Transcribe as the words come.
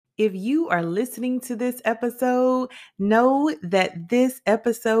If you are listening to this episode, know that this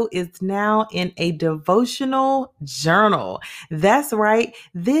episode is now in a devotional journal. That's right.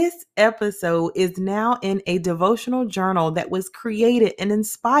 This episode is now in a devotional journal that was created and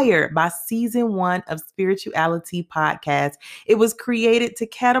inspired by season 1 of Spirituality Podcast. It was created to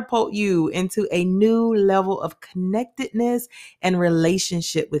catapult you into a new level of connectedness and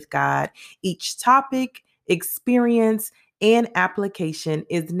relationship with God. Each topic, experience, and application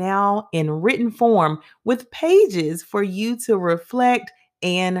is now in written form with pages for you to reflect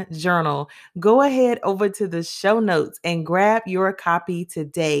and journal. Go ahead over to the show notes and grab your copy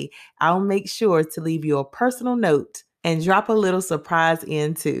today. I'll make sure to leave you a personal note and drop a little surprise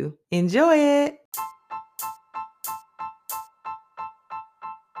in too. Enjoy it.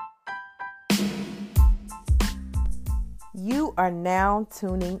 You are now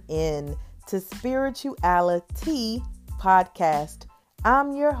tuning in to Spirituality Podcast.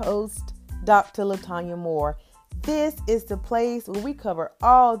 I'm your host, Dr. Latanya Moore. This is the place where we cover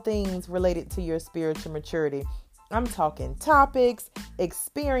all things related to your spiritual maturity. I'm talking topics,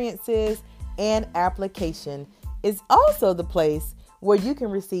 experiences, and application. It's also the place where you can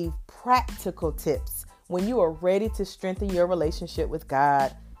receive practical tips when you are ready to strengthen your relationship with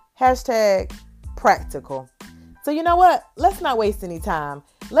God. #practical. So you know what? Let's not waste any time.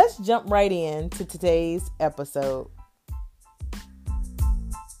 Let's jump right into today's episode.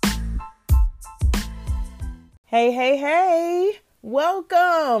 Hey.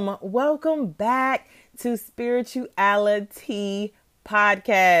 Welcome back to Spirituality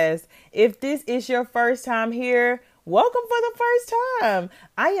Podcast. If this is your first time here, welcome for the first time.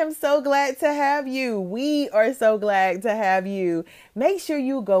 I am so glad to have you. We are so glad to have you. Make sure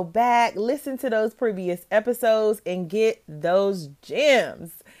you go back, listen to those previous episodes, and get those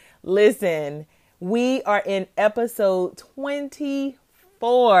gems. Listen, we are in episode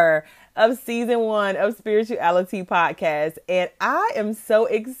 24 of season 1 of Spirituality Podcast, and I am so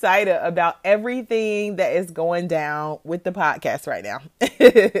excited about everything that is going down with the podcast right now.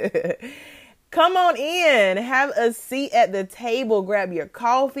 Come on in, have a seat at the table, grab your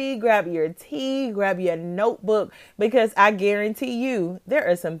coffee, grab your tea, grab your notebook, because I guarantee you there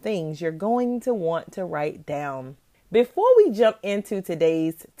are some things you're going to want to write down. Before we jump into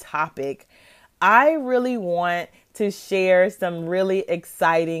today's topic, I really want to share some really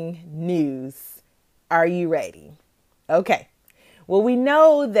exciting news. Are you ready? Okay. Well, we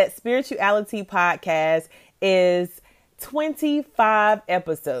know that Spirituality Podcast is 25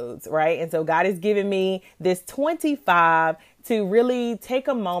 episodes, right? And so God has given me this 25 to really take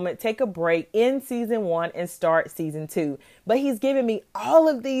a moment, take a break in season 1 and start season 2. But he's given me all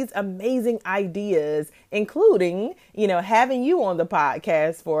of these amazing ideas, including, having you on the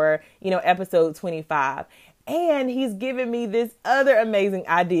podcast for, episode 25. And he's given me this other amazing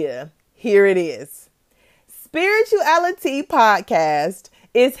idea. Here it is. Spirituality Podcast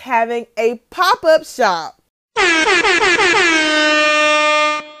is having a pop-up shop.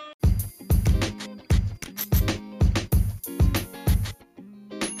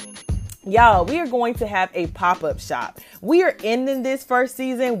 Y'all, we are going to have a pop-up shop. We are ending this first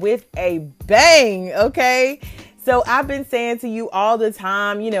season with a bang, okay? So I've been saying to you all the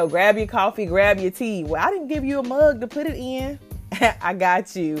time, grab your coffee, grab your tea. Well, I didn't give you a mug to put it in. I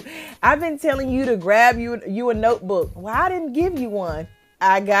got you. I've been telling you to grab you a notebook. Well, I didn't give you one.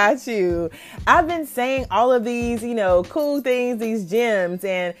 I got you. I've been saying all of these, cool things, these gems.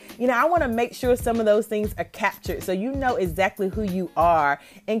 And, I want to make sure some of those things are captured so you know exactly who you are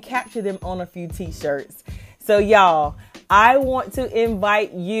and capture them on a few t-shirts. So y'all, I want to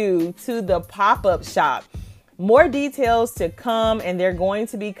invite you to the pop-up shop. More details to come, and they're going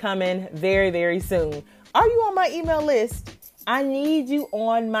to be coming very, very soon. Are you on my email list? I need you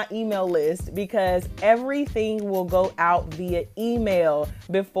on my email list because everything will go out via email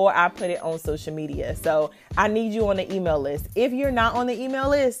before I put it on social media. So I need you on the email list. If you're not on the email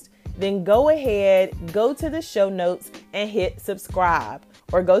list, then go ahead, go to the show notes and hit subscribe,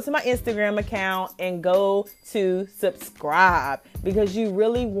 or go to my Instagram account and go to subscribe, because you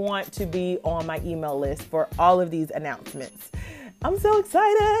really want to be on my email list for all of these announcements. I'm so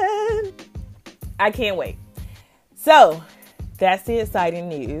excited. I can't wait. So that's the exciting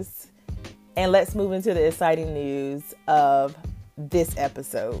news. And let's move into the exciting news of this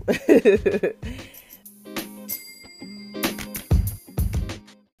episode.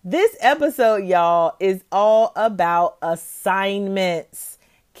 This episode, y'all, is all about assignments,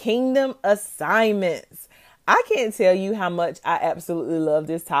 kingdom assignments. I can't tell you how much I absolutely love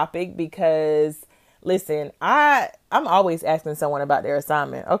this topic because, listen, I'm always asking someone about their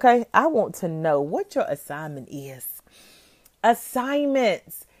assignment, okay? I want to know what your assignment is.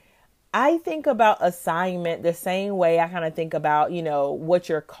 Assignments. I think about assignment the same way I kind of think about, what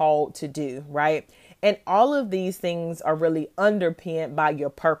you're called to do, right? And all of these things are really underpinned by your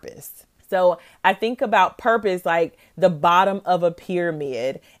purpose. So I think about purpose like the bottom of a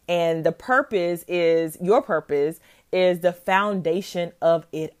pyramid, and the purpose is your purpose is the foundation of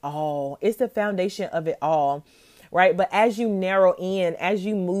it all. It's the foundation of it all. Right. But as you narrow in, as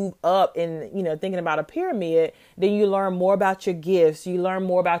you move up and, thinking about a pyramid, then you learn more about your gifts. You learn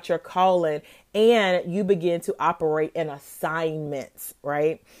more about your calling, and you begin to operate in assignments.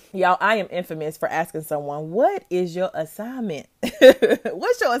 Right. Y'all, I am infamous for asking someone, what is your assignment?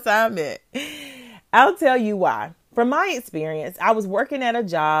 What's your assignment? I'll tell you why. From my experience, I was working at a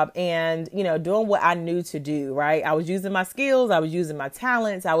job and, doing what I knew to do, right? I was using my skills, I was using my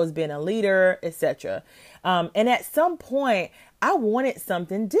talents, I was being a leader, etc. And at some point, I wanted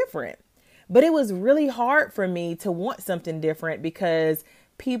something different. But it was really hard for me to want something different because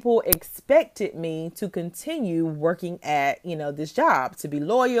people expected me to continue working at, this job, to be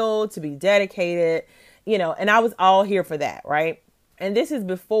loyal, to be dedicated, and I was all here for that, right? And this is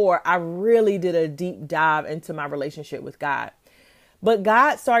before I really did a deep dive into my relationship with God. But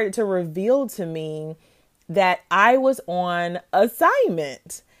God started to reveal to me that I was on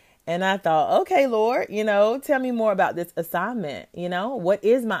assignment. And I thought, okay, Lord, tell me more about this assignment. What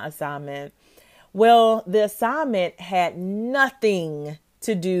is my assignment? Well, the assignment had nothing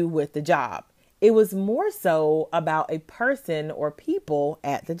to do with the job. It was more so about a person or people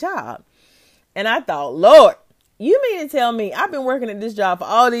at the job. And I thought, Lord, you mean to tell me I've been working at this job for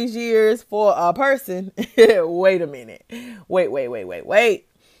all these years for a person? Wait a minute. Wait.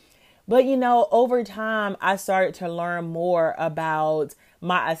 But, over time, I started to learn more about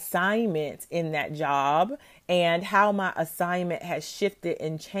my assignment in that job and how my assignment has shifted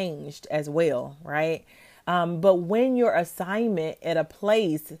and changed as well, right? But when your assignment at a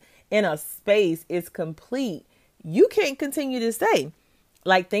place, in a space is complete, you can't continue to stay.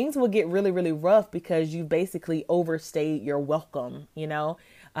 Like things will get really, really rough because you basically overstayed your welcome,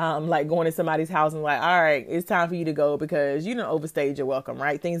 like going to somebody's house and like, all right, it's time for you to go because you done overstayed your welcome,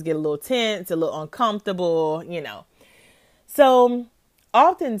 right? Things get a little tense, a little uncomfortable, So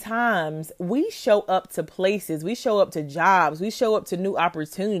oftentimes we show up to places, we show up to jobs, we show up to new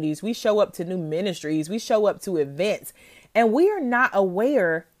opportunities, we show up to new ministries, we show up to events, and we are not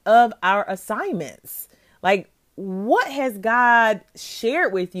aware of our assignments. Like, what has God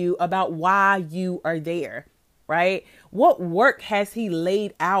shared with you about why you are there, right? What work has he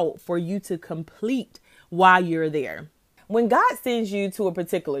laid out for you to complete while you're there? When God sends you to a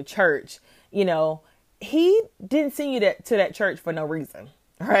particular church, he didn't send you to that church for no reason,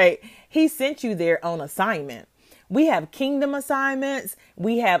 right? He sent you there on assignment. We have kingdom assignments.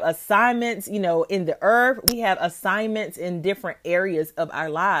 We have assignments, in the earth. We have assignments in different areas of our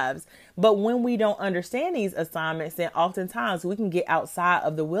lives. But when we don't understand these assignments, then oftentimes we can get outside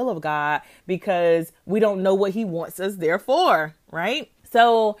of the will of God because we don't know what he wants us there for, right?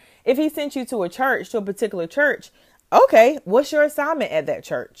 So if he sent you to a particular church, okay, what's your assignment at that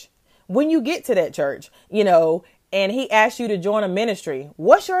church? When you get to that church, and he asks you to join a ministry,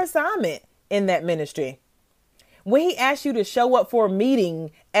 what's your assignment in that ministry? When he asks you to show up for a meeting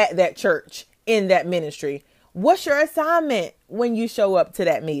at that church in that ministry, what's your assignment when you show up to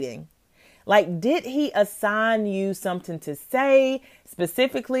that meeting? Like, did he assign you something to say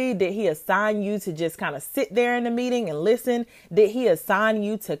specifically? Did he assign you to just kind of sit there in the meeting and listen? Did he assign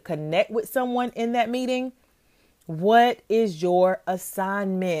you to connect with someone in that meeting? What is your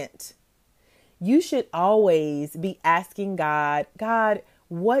assignment? You should always be asking God,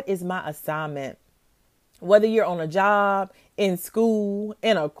 what is my assignment? Whether you're on a job, in school,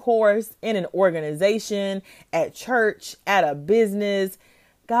 in a course, in an organization, at church, at a business,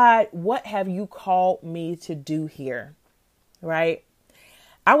 God, what have you called me to do here? Right?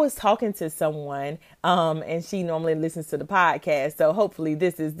 I was talking to someone, and she normally listens to the podcast. So hopefully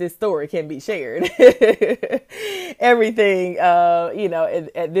this story can be shared. Everything,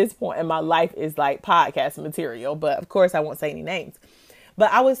 at this point in my life is like podcast material, but of course I won't say any names.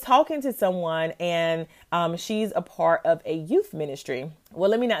 But I was talking to someone and she's a part of a youth ministry. Well,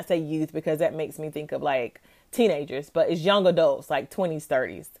 let me not say youth because that makes me think of like teenagers, but it's young adults, like 20s,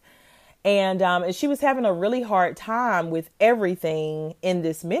 30s. And she was having a really hard time with everything in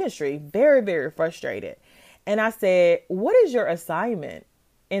this ministry. Very, very frustrated. And I said, what is your assignment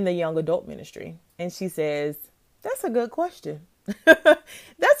in the young adult ministry? And she says, that's a good question.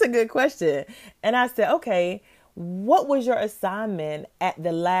 That's a good question. And I said, okay, what was your assignment at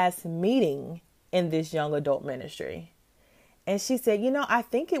the last meeting in this young adult ministry? And she said, I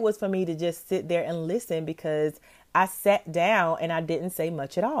think it was for me to just sit there and listen because I sat down and I didn't say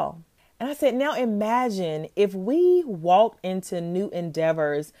much at all. And I said, now imagine if we walked into new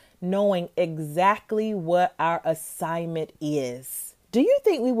endeavors knowing exactly what our assignment is. Do you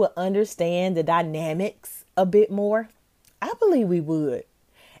think we would understand the dynamics a bit more? I believe we would.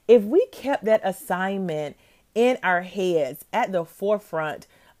 If we kept that assignment in our heads, at the forefront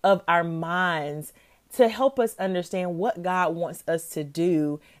of our minds, to help us understand what God wants us to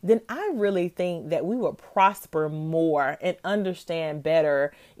do, then I really think that we will prosper more and understand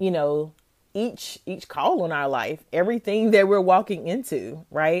better, each call on our life, everything that we're walking into,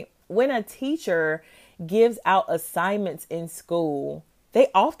 right? When a teacher gives out assignments in school, they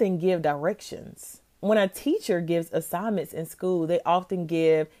often give directions. When a teacher gives assignments in school, they often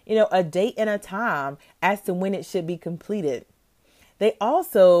give, a date and a time as to when it should be completed. They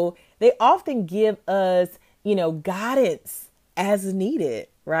often give us, guidance as needed,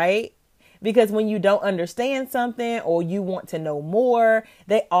 right? Because when you don't understand something or you want to know more,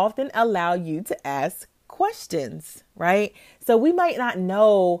 they often allow you to ask questions, right? So we might not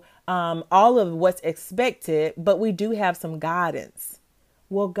know all of what's expected, but we do have some guidance.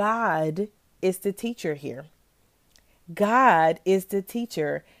 Well, God is the teacher here. God is the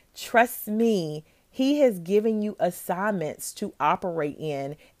teacher. Trust me. He has given you assignments to operate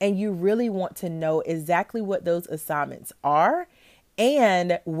in, and you really want to know exactly what those assignments are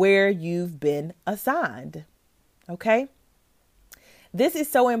and where you've been assigned. Okay? This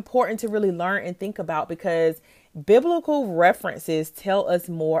is so important to really learn and think about because biblical references tell us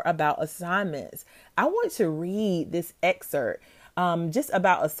more about assignments. I want to read this excerpt just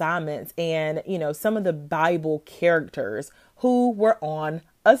about assignments and, some of the Bible characters who were on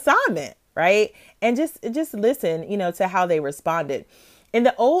assignment. Right. And just listen, to how they responded. In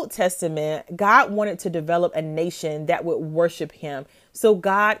the Old Testament, God wanted to develop a nation that would worship him. So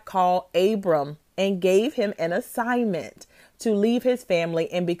God called Abram and gave him an assignment to leave his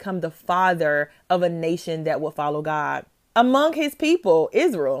family and become the father of a nation that would follow God. Among his people,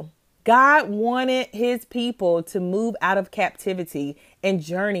 Israel, God wanted his people to move out of captivity and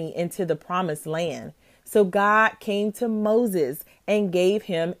journey into the promised land. So God came to Moses and gave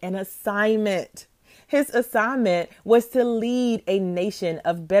him an assignment. His assignment was to lead a nation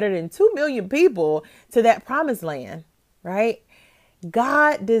of better than 2 million people to that promised land, right?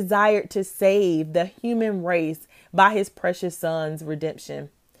 God desired to save the human race by his precious son's redemption.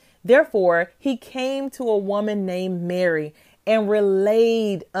 Therefore, he came to a woman named Mary and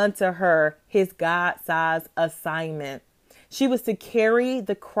relayed unto her his God-sized assignment. She was to carry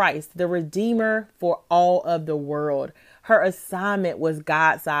the Christ, the Redeemer for all of the world. Her assignment was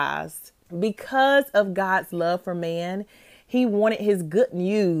God-sized. Because of God's love for man, he wanted his good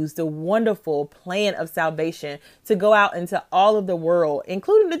news, the wonderful plan of salvation, to go out into all of the world,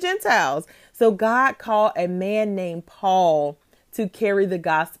 including the Gentiles. So God called a man named Paul to carry the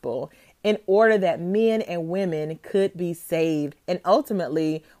gospel in order that men and women could be saved and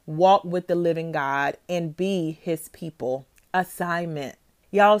ultimately walk with the living God and be his people. Assignment.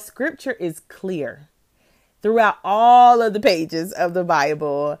 Y'all, scripture is clear throughout all of the pages of the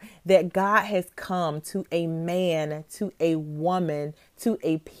Bible that God has come to a man, to a woman, to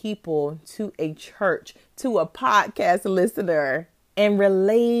a people, to a church, to a podcast listener, and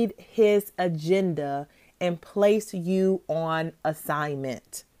relayed his agenda and placed you on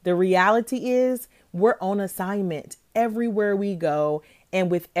assignment. The reality is we're on assignment everywhere we go and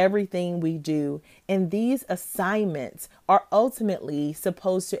with everything we do. And these assignments are ultimately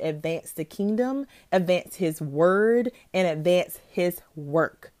supposed to advance the kingdom, advance his word, and advance his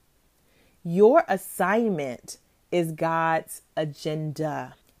work. Your assignment is God's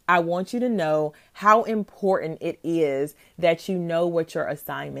agenda. I want you to know how important it is that you know what your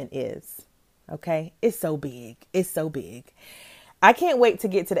assignment is. Okay? It's so big. It's so big. I can't wait to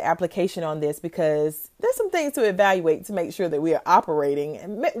get to the application on this because there's some things to evaluate to make sure that we are operating.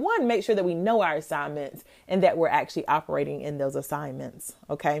 And one, make sure that we know our assignments and that we're actually operating in those assignments.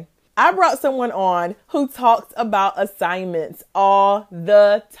 Okay. I brought someone on who talks about assignments all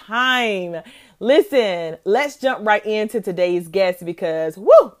the time. Listen, let's jump right into today's guest because,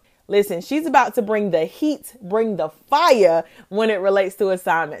 listen, she's about to bring the heat, bring the fire when it relates to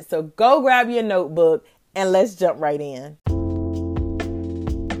assignments. So go grab your notebook and let's jump right in.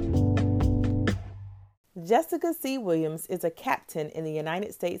 Jessica C. Williams is a captain in the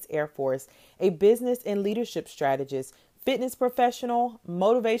United States Air Force, a business and leadership strategist, fitness professional,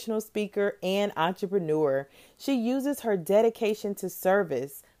 motivational speaker, and entrepreneur. She uses her dedication to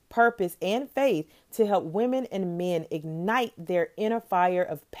service, purpose, and faith to help women and men ignite their inner fire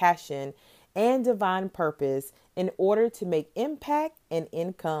of passion and divine purpose in order to make impact and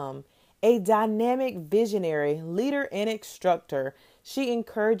income. A dynamic visionary, leader, and instructor, She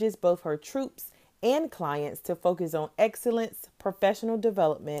encourages both her troops and clients to focus on excellence, professional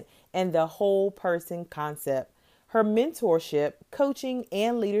development, and the whole person concept. Her mentorship, coaching,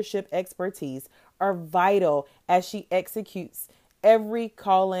 and leadership expertise are vital as she executes every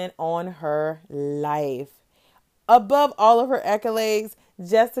calling on her life. Above all of her accolades,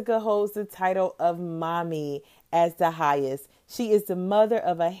 Jessica holds the title of Mommy as the highest. She is the mother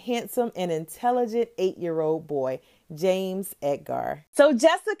of a handsome and intelligent 8-year-old boy, James Edgar. So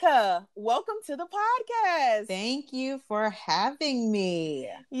Jessica, welcome to the podcast. Thank you for having me.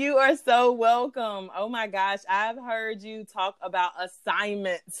 You are so welcome. Oh my gosh, I've heard you talk about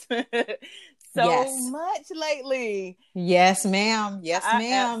assignments much lately. Yes, ma'am. Yes,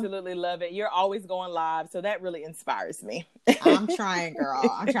 ma'am. I absolutely love it. You're always going live, so that really inspires me. I'm trying, girl.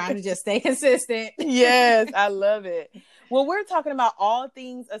 I'm trying to just stay consistent. Yes, I love it. Well, we're talking about all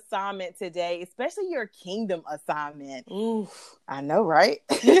things assignment today, especially your kingdom assignment. Ooh, I know, right?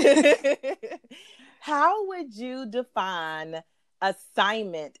 How would you define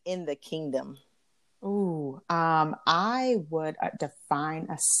assignment in the kingdom? I would define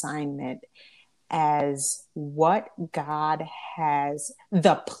assignment as what God has,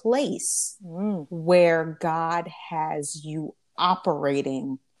 the place where God has you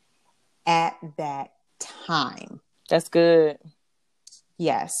operating at that time. That's good.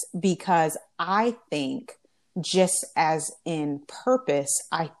 Yes, because I think just as in purpose,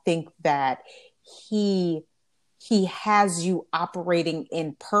 I think that he has you operating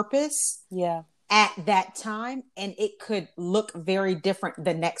in purpose. Yeah. At that time, and it could look very different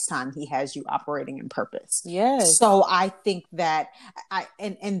the next time he has you operating in purpose. Yes. So I think that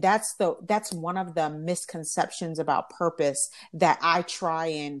that's one of the misconceptions about purpose that I try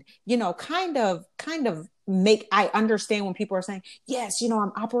and, kind of make. I understand when people are saying, yes,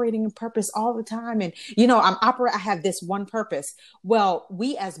 I'm operating in purpose all the time. And, I have this one purpose. Well,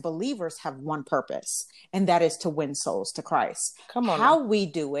 we as believers have one purpose, and that is to win souls to Christ. Come on. How we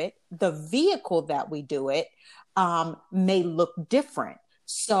do it, the vehicle that we do it, may look different.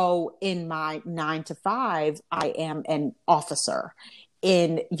 So in my 9 to 5, I am an officer.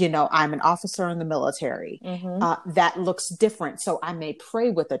 I'm an officer in the military. That looks different. So I may pray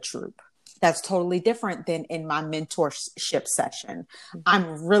with a troop. That's totally different than in my mentorship session.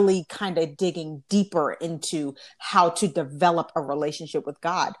 I'm really kind of digging deeper into how to develop a relationship with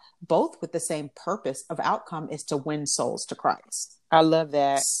God, both with the same purpose of outcome is to win souls to Christ. I love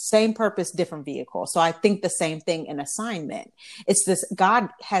that. Same purpose, different vehicle. So I think the same thing in assignment. It's this: God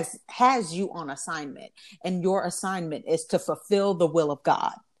has you on assignment, and your assignment is to fulfill the will of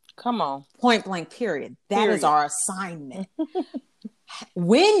God. Come on. Point blank, period. That is our assignment.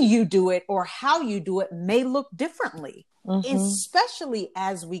 When you do it or how you do it may look differently, especially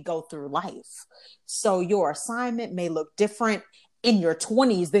as we go through life. So your assignment may look different in your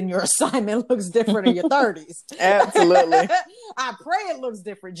 20s than your assignment looks different in your 30s. Absolutely. I pray it looks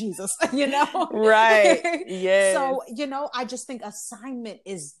different, Jesus, Right. Yes. So, I just think assignment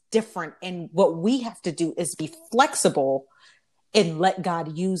is different. And what we have to do is be flexible and let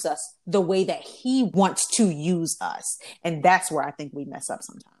God use us the way that he wants to use us. And that's where I think we mess up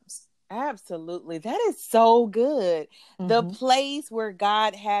sometimes. Absolutely. That is so good. The place where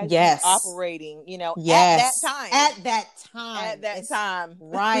God has you operating, at that time. At that time.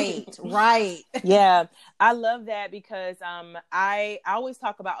 Right. Yeah. I love that because I always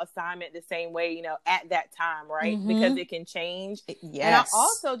talk about assignment the same way, at that time, right? Because it can change. Yes. And I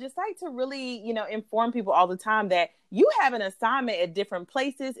also just like to really, inform people all the time that you have an assignment at different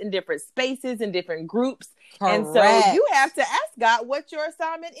places, in different spaces, in different groups. Correct. And so you have to ask God what your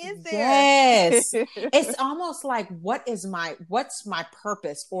assignment is there. Yes. It's almost like, what's my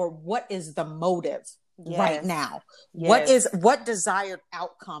purpose, or what is the motive right now? Yes. What desired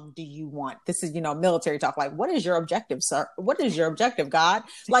outcome do you want? This is, military talk. Like, what is your objective, sir? What is your objective, God?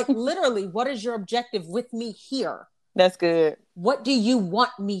 Like, literally, what is your objective with me here? That's good. What do you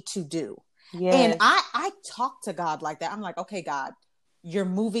want me to do? Yes. And I talk to God like that. I'm like, okay, God, you're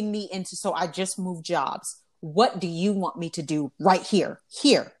moving me into, so I just moved jobs. What do you want me to do right here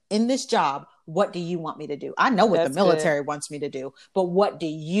in this job? What do you want me to do? I know what the military wants me to do, but what do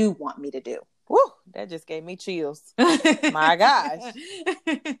you want me to do? Woo, that just gave me chills. My gosh.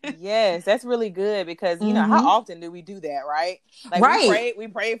 Yes, that's really good because, how often do we do that, right? Like we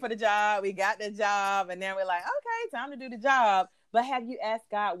prayed for the job, we got the job, and then we're like, okay, time to do the job. But have you asked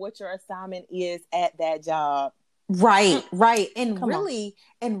God what your assignment is at that job? Right. And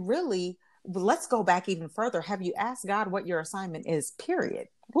really, let's go back even further. Have you asked God what your assignment is, period?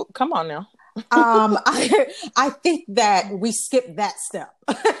 Come on now. I think that we skipped that step.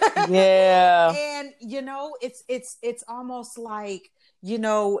 Yeah. And it's almost like,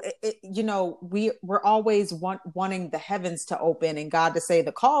 we're always wanting the heavens to open and God to say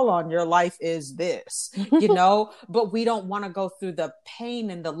the call on your life is this, but we don't want to go through the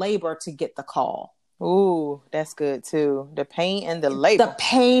pain and the labor to get the call. Ooh, that's good too. The pain and the The labor.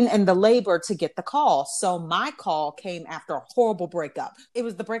 pain and the labor to get the call. So my call came after a horrible breakup.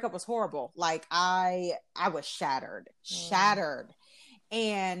 The breakup was horrible. Like I was shattered.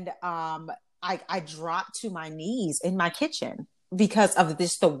 And I dropped to my knees in my kitchen because of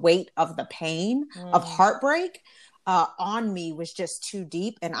the weight of the pain of heartbreak on me was just too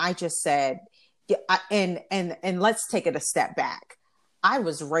deep. And I just said, and let's take it a step back. I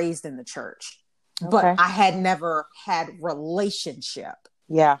was raised in the church. Okay. But I had never had relationship.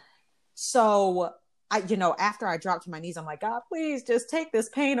 Yeah. So after I dropped to my knees, I'm like, God, please just take this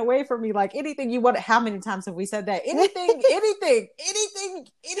pain away from me. Like anything you want. How many times have we said that? Anything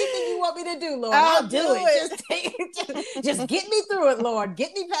you want me to do, Lord, I'll do it. Just get me through it, Lord.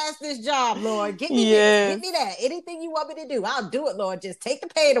 Get me past this job, Lord. Get me this, get me that. Anything you want me to do, I'll do it, Lord. Just take the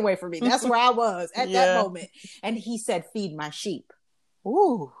pain away from me. That's where I was at that moment. And he said, feed my sheep.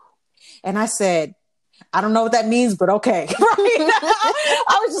 Ooh. And I said, I don't know what that means, but okay.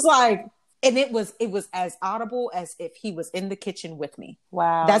 I was just like, and it was as audible as if he was in the kitchen with me.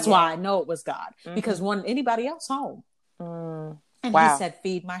 Wow. That's why I know it was God, because wasn't anybody else home. And he said,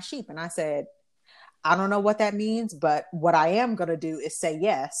 feed my sheep. And I said, I don't know what that means, but what I am going to do is say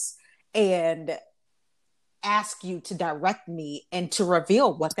yes and ask you to direct me and to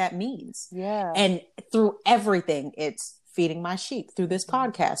reveal what that means. Yeah. And through everything, it's feeding my sheep. Through this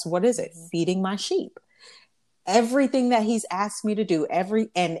podcast, what is it? Feeding my sheep. Everything that he's asked me to do,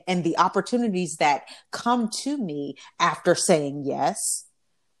 and the opportunities that come to me after saying yes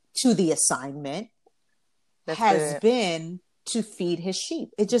to the assignment has been to feed his sheep.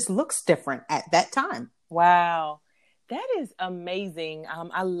 It just looks different at that time. Wow. That is amazing.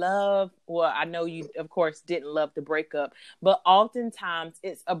 I know you, of course, didn't love the breakup, but oftentimes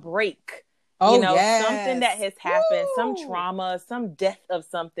it's a break. Something that has happened, some trauma, some death of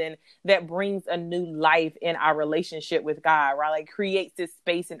something that brings a new life in our relationship with God, right? Like creates this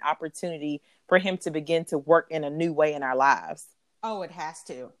space and opportunity for him to begin to work in a new way in our lives. Oh, it has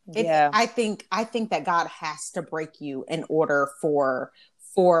to. Yeah. I think that God has to break you in order for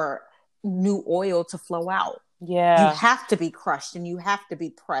new oil to flow out. Yeah. You have to be crushed and you have to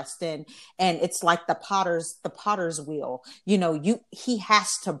be pressed in. And it's like the potter's wheel. He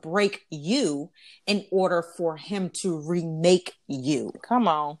has to break you in order for him to remake you. Come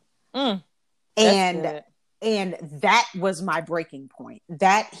on. And that was my breaking point.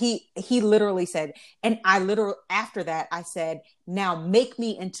 That he literally said, and after that, I said, now make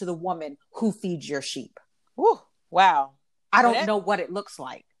me into the woman who feeds your sheep. Woo. Wow. I don't know what it looks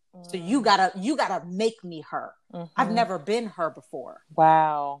like. So you gotta make me her. I've never been her before.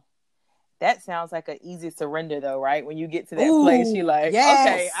 Wow. That sounds like an easy surrender though, right? When you get to that place, you're like,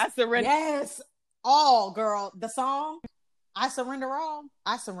 okay, I surrender. Yes. All, girl. The song, I surrender all.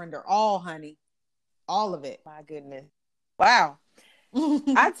 I surrender all, honey. All of it. My goodness. Wow.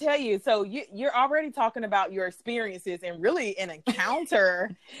 I tell you, so you're already talking about your experiences and really an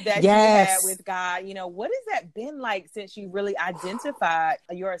encounter that you had with God. What has that been like since you really identified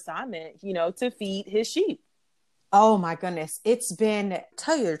your assignment, to feed his sheep? Oh my goodness. It's been,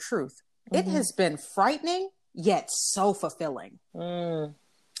 tell you the truth, it has been frightening, yet so fulfilling.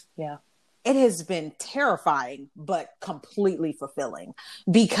 Yeah. It has been terrifying, but completely fulfilling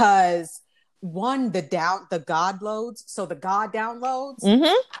because one, the God loads. So the God downloads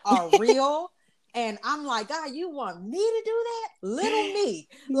are real. And I'm like, God, you want me to do that? Little me.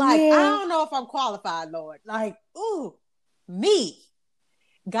 Like, I don't know if I'm qualified, Lord. Like, ooh, me.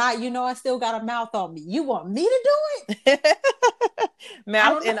 God, I still got a mouth on me. You want me to do it?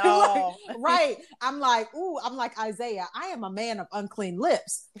 Mouth and all. Right. I'm like Isaiah, I am a man of unclean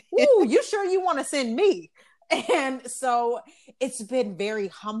lips. Ooh, you sure you want to send me? And so it's been very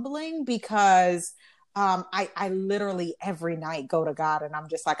humbling because I literally every night go to God and I'm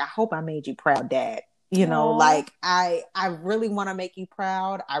just like, I hope I made you proud, Dad. Like I really want to make you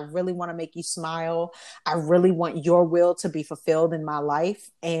proud. I really want to make you smile. I really want your will to be fulfilled in my life.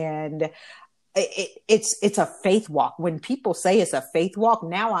 And it's a faith walk. When people say it's a faith walk,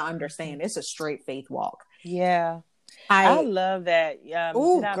 now I understand it's a straight faith walk. Yeah. I love that.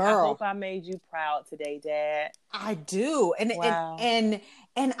 Girl. I hope I made you proud today, Dad. I do. And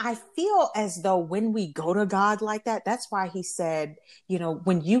I feel as though when we go to God like that, that's why he said,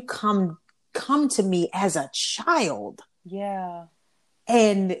 when you come to me as a child. Yeah.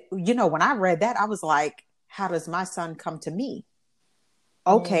 And, when I read that, I was like, how does my son come to me?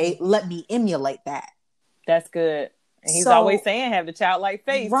 Okay, let me emulate that. That's good. And he's always So, saying have the childlike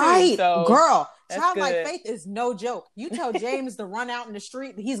faith too. right, So girl, that's childlike good. faith is no joke. You tell James to run out in the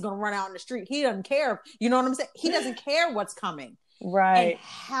street, he's going to run out in the street. He doesn't care. You know what I'm saying? He doesn't care what's coming. And Right.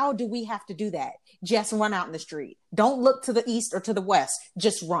 how do we have to do that? Just run out in the street. Don't look to the east or to the west.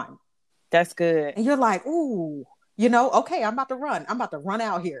 Just run. That's good. And you're like, ooh, okay, I'm about to run. I'm about to run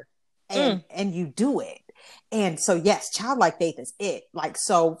out here. And you do it. And so, yes, childlike faith is it. Like,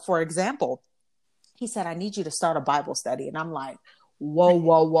 so for example, he said, I need you to start a Bible study. And I'm like, whoa,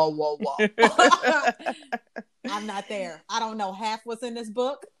 whoa, whoa, whoa, whoa. I'm not there. I don't know half what's in this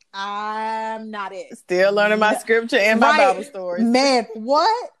book. I'm not it. Still learning my scripture and my Bible stories. Man,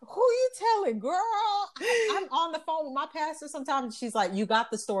 what? Who you telling, girl? I'm on the phone with my pastor sometimes. She's like, you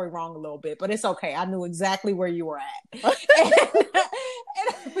got the story wrong a little bit, but it's okay. I knew exactly where you were at. And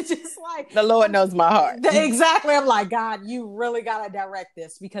I was just like, the Lord knows my heart. Exactly. I'm like, God, you really got to direct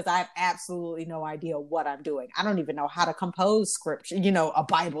this because I have absolutely no idea what I'm doing. I don't even know how to compose scripture, a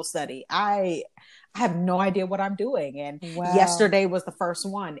Bible study. I have no idea what I'm doing. And yesterday was the first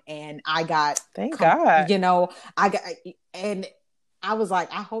one. And I got, thank God, and I was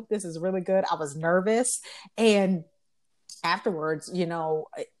like, I hope this is really good. I was nervous. And afterwards,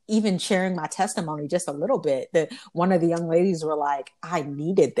 even sharing my testimony just a little bit, that one of the young ladies were like, I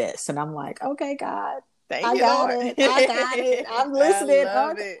needed this. And I'm like, okay, God. I got it. I'm listening.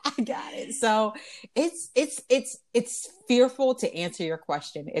 I got it. So it's fearful to answer your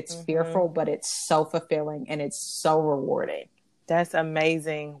question. It's fearful, but it's so fulfilling and it's so rewarding. That's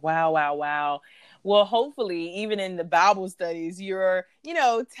amazing. Wow, wow, wow. Well, hopefully, even in the Bible studies, you're,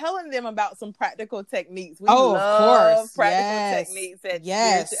 telling them about some practical techniques. We love of course. Practical techniques at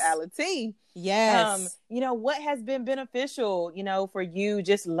spirituality. Yes. What has been beneficial, for you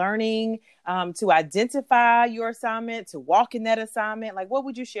just learning to identify your assignment, to walk in that assignment? Like, what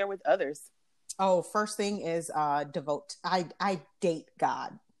would you share with others? Oh, first thing is devote. I date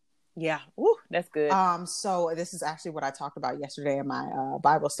God. Yeah. Ooh, that's good. So this is actually what I talked about yesterday in my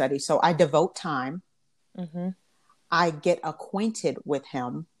Bible study. So I devote time. Mm-hmm. I get acquainted with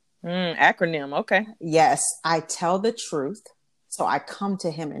him. Acronym. Okay. Yes. I tell the truth. So I come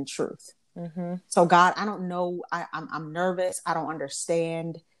to him in truth. Mm-hmm. So God, I don't know. I'm nervous. I don't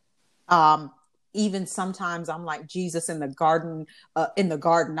understand. Even sometimes I'm like Jesus in the garden.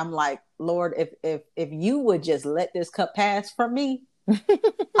 I'm like, Lord, if you would just let this cup pass from me,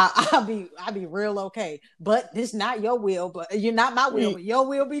 I'll be real okay. But this not your will, but you're not my will, but your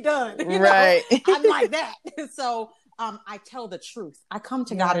will be done. Right. I'm like that. So I tell the truth. I come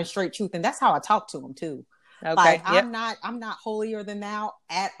to God in straight truth, and that's how I talk to him too. Okay. Like I'm not holier than thou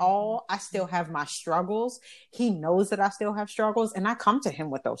at all. I still have my struggles. He knows that I still have struggles, and I come to him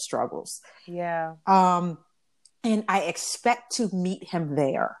with those struggles. Yeah. And I expect to meet him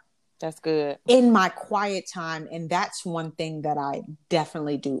there. That's good. In my quiet time. And that's one thing that I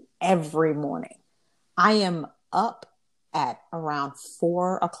definitely do every morning. I am up at around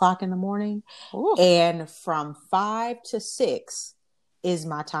 4:00 in the morning. Ooh. And from 5 to 6 is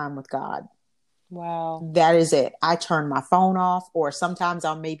my time with God. Wow. That is it. I turn my phone off, or sometimes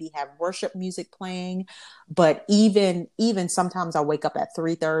I'll maybe have worship music playing. But even sometimes I'll wake up at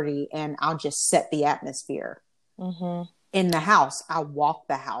 3:30 and I'll just set the atmosphere. Mm-hmm. In the house, I'll walk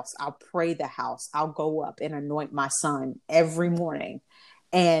the house. I'll pray the house. I'll go up and anoint my son every morning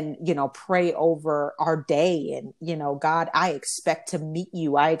and, pray over our day. And, God, I expect to meet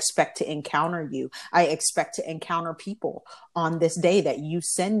you. I expect to encounter you. I expect to encounter people on this day that you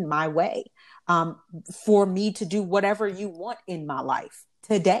send my way, for me to do whatever you want in my life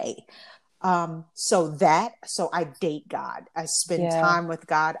today. So I date God. I spend time with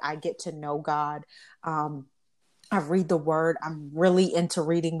God. I get to know God. I read the word. I'm really into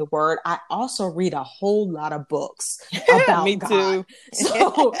reading the word. I also read a whole lot of books about Me God. too.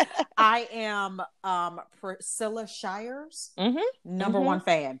 So I am Priscilla Shire's number one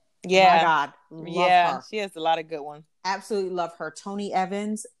fan. Yeah. My God. Love her. She has a lot of good ones. Absolutely love her. Tony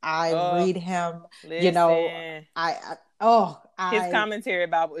Evans. I read him. Listen. His commentary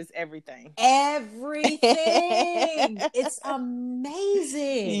Bible is everything. Everything. It's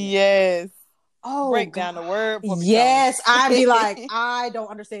amazing. Yes. Oh, break down the word. Yes, I'd be like, I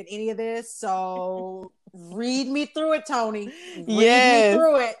don't understand any of this, so read me through it, Tony. Read me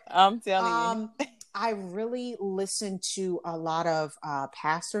through it. I'm telling you. I really listen to a lot of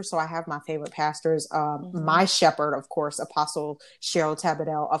pastors. So I have my favorite pastors. My shepherd, of course, Apostle Cheryl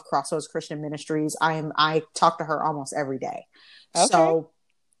Tabadell of Crossroads Christian Ministries. I talk to her almost every day. Okay. So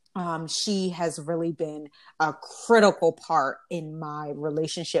She has really been a critical part in my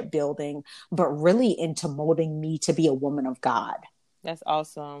relationship building, but really into molding me to be a woman of God. That's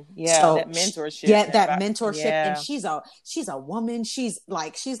awesome. Yeah, So that mentorship. yeah, that mentorship. Yeah. And she's a woman. She's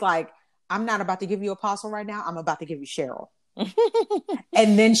like, I'm not about to give you Apostle right now. I'm about to give you Cheryl.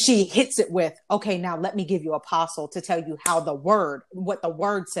 And then she hits it with, okay, now let me give you Apostle to tell you what the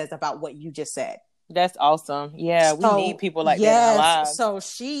word says about what you just said. That's awesome. Yeah, we need people like that in our lives. So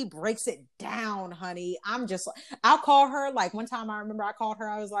she breaks it down, honey. I'll call her. Like one time I remember I called her.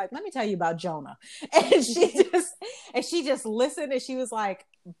 I was like, let me tell you about Jonah. And she just listened, and she was like,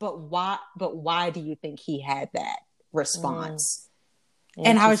 but why do you think he had that response?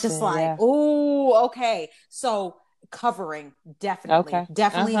 And I was just like, oh, okay. So covering,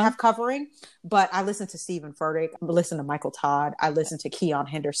 definitely have covering. But I listen to Stephen Furtick, I listen to Michael Todd, I listen to Keon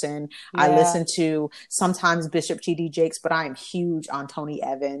Henderson, I listen to sometimes Bishop T.D. Jakes, but I am huge on Tony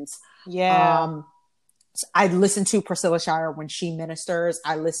Evans. I listen to Priscilla Shirer when she ministers.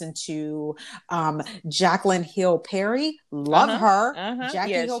 I listen to Jacqueline Hill Perry. Love her.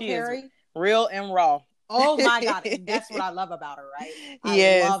 Jackie Hill Perry. Real and raw. Oh my God. That's what I love about her, right?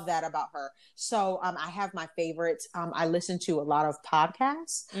 I love that about her. So I have my favorites. I listen to a lot of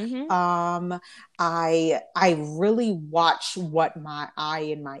podcasts. I really watch what my eye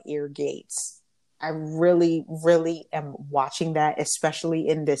and my ear gates. I really, really am watching that, especially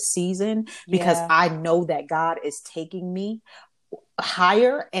in this season, because I know that God is taking me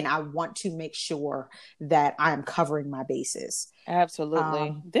higher, and I want to make sure that I'm covering my bases.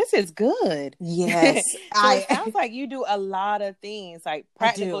 Absolutely. This is good. Yes. It sounds like you do a lot of things, like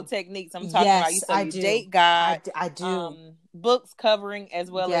practical techniques. I'm talking about you date God. I do. Books covering,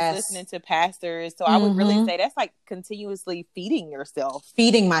 as well as listening to pastors. So I would really say that's like continuously feeding yourself.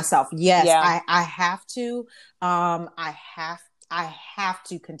 Feeding myself. Yes. Yeah. I have to. I have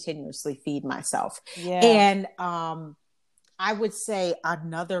to continuously feed myself. Yeah. And I would say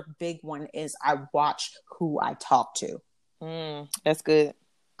another big one is I watch who I talk to. That's good.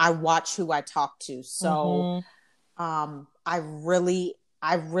 I watch who I talk to. So I really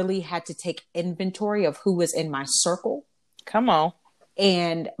had to take inventory of who was in my circle. Come on.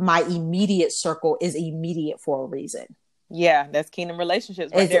 And my immediate circle is immediate for a reason. Yeah, that's kingdom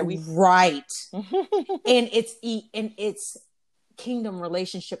relationships right there. Right. And it's kingdom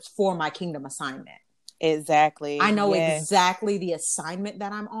relationships for my kingdom assignment. Exactly. I know exactly the assignment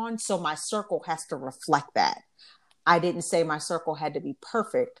that I'm on, so my circle has to reflect that. I didn't say my circle had to be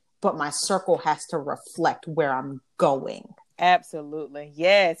perfect, but my circle has to reflect where I'm going. Absolutely.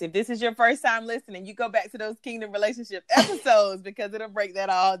 Yes. If this is your first time listening, you go back to those kingdom relationship episodes because it'll break that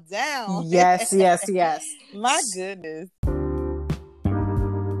all down. Yes. My goodness.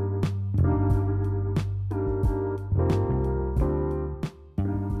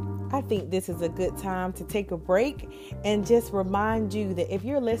 I think this is a good time to take a break and just remind you that if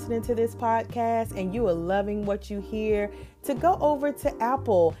you're listening to this podcast and you are loving what you hear, to go over to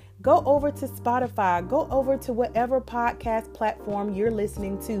Apple, go over to Spotify, go over to whatever podcast platform you're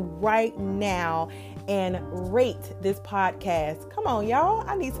listening to right now and rate this podcast. Come on, y'all.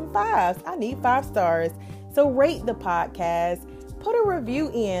 I need some fives. I need 5 stars. So rate the podcast. Put a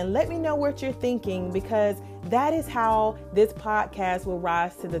review in. Let me know what you're thinking, because that is how this podcast will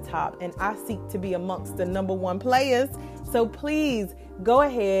rise to the top. And I seek to be amongst the number 1 players. So please go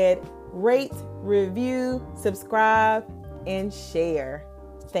ahead, rate, review, subscribe, and share.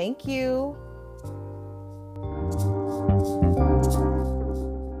 Thank you.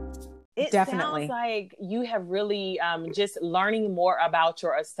 It Definitely sounds like you have really just learning more about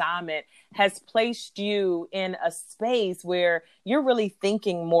your assignment has placed you in a space where you're really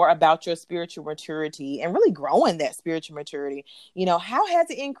thinking more about your spiritual maturity and really growing that spiritual maturity. You know, how has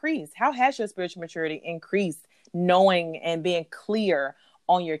it increased? How has your spiritual maturity increased, knowing and being clear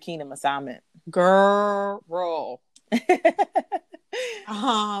on your kingdom assignment? Girl.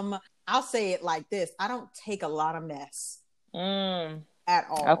 I'll say it like this. I don't take a lot of mess at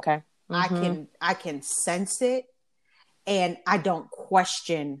all. Okay. Mm-hmm. I can sense it, and I don't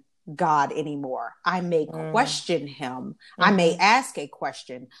question God anymore. I may question him. I may ask a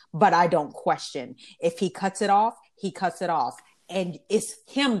question, but I don't question. If he cuts it off, he cuts it off. And it's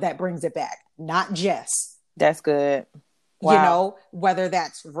him that brings it back, not Jess. That's good. Wow. You know, whether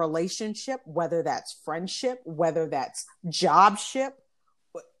that's relationship, whether that's friendship, whether that's jobship,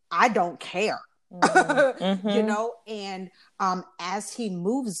 I don't care. You know, and as he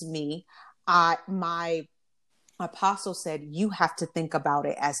moves me, my apostle said, you have to think about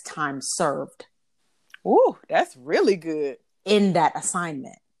it as time served. Ooh, that's really good. In that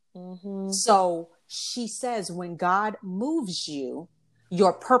assignment. So she says, when God moves you,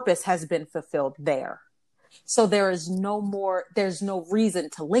 your purpose has been fulfilled there. So there's no reason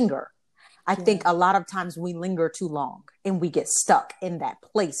to linger. I think a lot of times we linger too long and we get stuck in that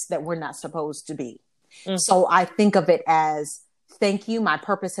place that we're not supposed to be. So I think of it as, thank you, my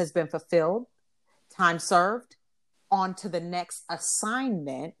purpose has been fulfilled, time served, on to the next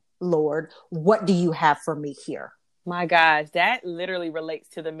assignment. Lord, what do you have for me here? My gosh, that literally relates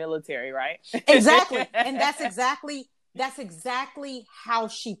to the military, right? Exactly. And that's exactly how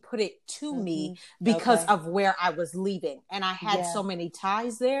she put it to me, because of where I was leaving. And I had so many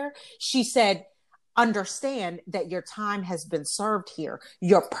ties there. She said, understand that your time has been served here.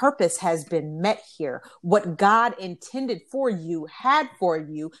 Your purpose has been met here. What God intended for you, had for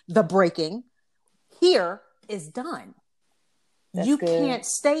you, the breaking here is done. That's you good. Can't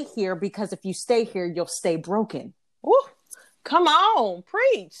stay here, because if you stay here, you'll stay broken. Ooh, come on,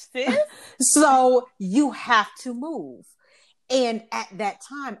 preach, sis. So you have to move. And at that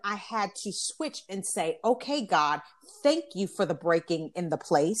time, I had to switch and say, okay, God, thank you for the breaking in the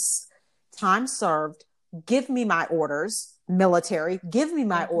place. Time served. Give me my orders, military. Give me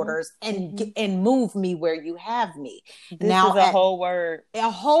my orders and move me where you have me. This is a whole word.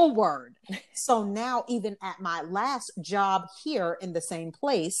 A whole word. So now, even at my last job here in the same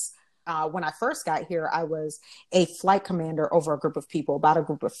place, when I first got here, I was a flight commander over a group of people, about a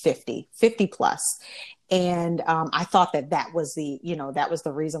group of 50 plus. And I thought that was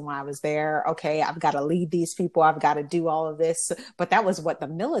the reason why I was there. Okay, I've got to lead these people. I've got to do all of this. But that was what the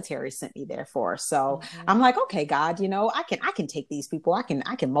military sent me there for. So I'm like, okay, God, I can take these people. I can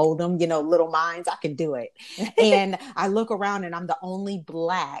mold them, little minds. I can do it. And I look around and I'm the only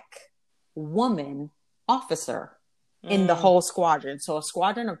Black woman officer in the whole squadron. So a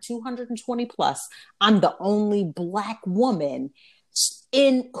squadron of 220 plus, I'm the only Black woman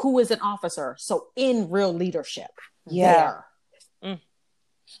who is an officer. So in real leadership there.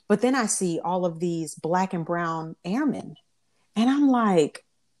 But then I see all of these Black and brown airmen, and I'm like,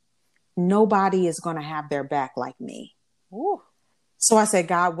 nobody is going to have their back like me. Ooh. So I said,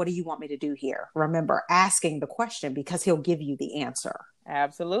 God, what do you want me to do here? Remember asking the question, because he'll give you the answer.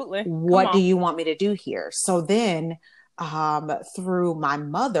 Absolutely. What do you want me to do here? So then through my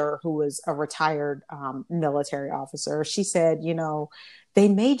mother, who was a retired military officer, she said, they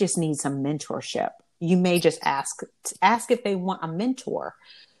may just need some mentorship. You may just ask if they want a mentor.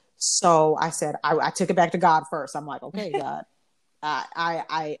 So I said, I took it back to God first. I'm like, okay, God,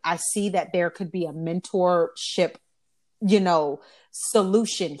 I see that there could be a mentorship,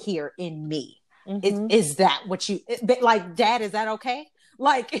 solution here in me. Is that what you like, Dad? Is that okay?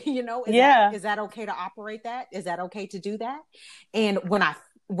 Like, is that okay to operate that? Is that okay to do that? And when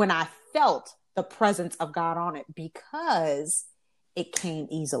I felt the presence of God on it, because it came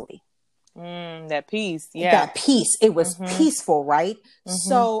easily. That peace. That peace. It was peaceful, right?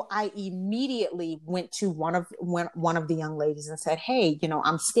 So I immediately went to one of the young ladies and said, hey,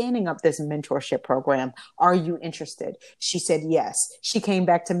 I'm standing up this mentorship program. Are you interested? She said, yes. She came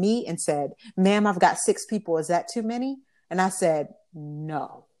back to me and said, ma'am, I've got 6 people. Is that too many? And I said,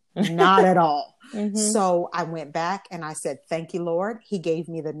 no, not at all. So I went back and I said, thank you, Lord. He gave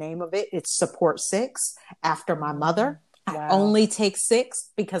me the name of it. It's Support 6, after my mother. Wow. I only take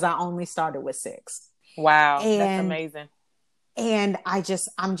 6 because I only started with 6. Wow. That's amazing. And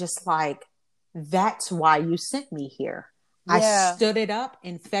I'm just like, that's why you sent me here. Yeah. I stood it up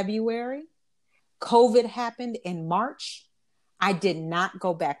in February. COVID happened in March. I did not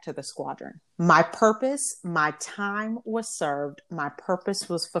go back to the squadron. My purpose, my time was served. My purpose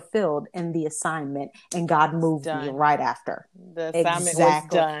was fulfilled in the assignment, and God moved me right after. The assignment was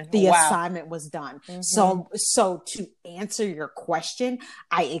done. The assignment was done. So to answer your question,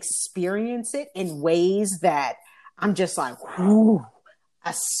 I experience it in ways that I'm just like, whoo,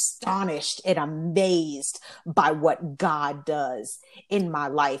 astonished and amazed by what God does in my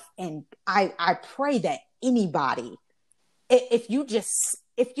life. And I pray that anybody, if you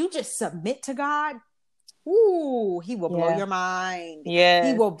just submit to God, ooh, he will blow your mind. Yeah.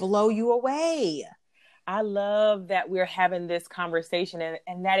 He will blow you away. I love that we're having this conversation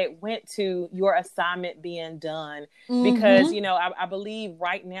and that it went to your assignment being done. Because, I believe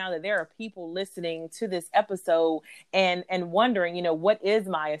right now that there are people listening to this episode and wondering, what is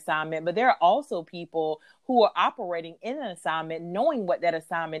my assignment? But there are also people who are operating in an assignment, knowing what that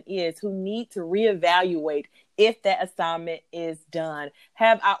assignment is, who need to reevaluate if that assignment is done.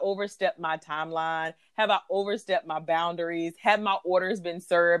 Have I overstepped my timeline? Have I overstepped my boundaries? Have my orders been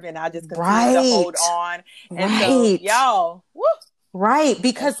served and I just continue to hold on? And so, y'all, woo, Right,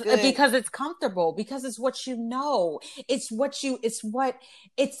 That's good. because it's comfortable, because it's what you know. It's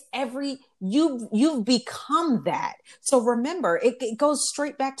every you've become that. So remember, it goes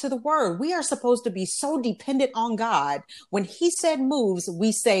straight back to the word. We are supposed to be so dependent on God. When he said moves,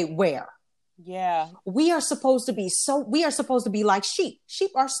 we say where. Yeah. We are supposed to be like sheep.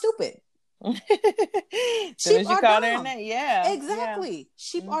 Sheep are stupid. Soon Sheep as you are call their dumb. name, yeah, yeah. Exactly.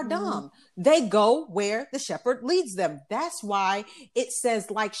 Sheep are Mm-hmm. dumb. They go where the shepherd leads them. That's why it says,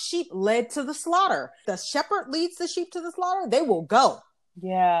 like sheep led to the slaughter. The shepherd leads the sheep to the slaughter, they will go.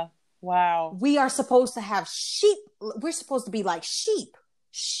 Yeah. Wow. We are supposed to have sheep. We're supposed to be like sheep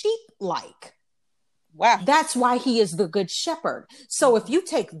like. Wow. That's why he is the good shepherd. So if you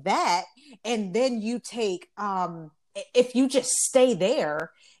take that and then you take, if you just stay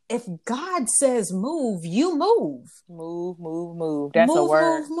there, if God says move, you move. Move, move, move. That's a Move,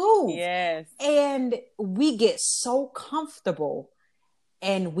 word. move, move. Yes. And we get so comfortable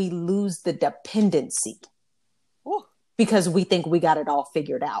and we lose the dependency Ooh. because we think we got it all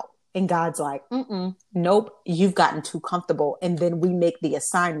figured out. And God's like, nope, you've gotten too comfortable. And then we make the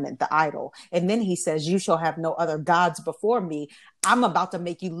assignment, the idol. And then he says, you shall have no other gods before me. I'm about to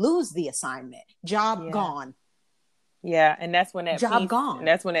make you lose the assignment. Job gone. Yeah, and that's when that Job peace, gone. and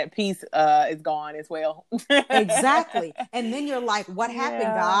that's when that peace is gone as well. Exactly. And then you're like, what happened,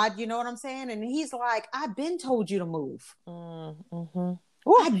 Yeah. God? You know what I'm saying? And he's like, I've been told you to move.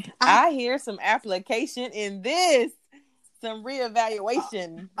 Mm-hmm. I hear some application in this, some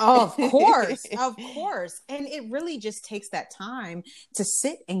reevaluation. Of course, of course. And it really just takes that time to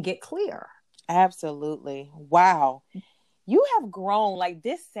sit and get clear. Absolutely. Wow. You have grown. Like,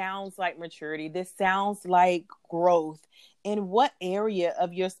 this sounds like maturity. This sounds like growth. In what area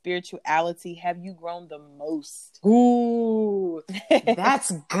of your spirituality have you grown the most? Ooh,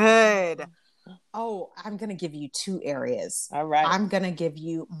 that's good. Oh, I'm going to give you two areas. All right. I'm going to give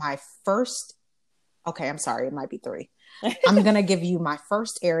you my first. Okay, I'm sorry. It might be three. I'm going to give you my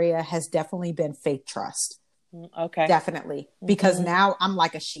first area has definitely been faith trust. Okay. Definitely. Because now I'm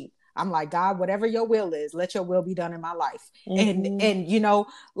like a sheep. I'm like, God, whatever your will is, let your will be done in my life. And you know,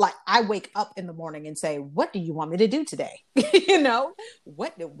 like I wake up in the morning and say, what do you want me to do today? You know,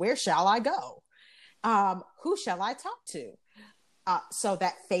 where shall I go? Who shall I talk to? So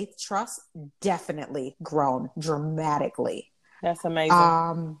that faith trust definitely grown dramatically. That's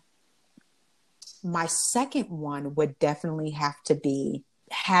amazing. My second one would definitely have to be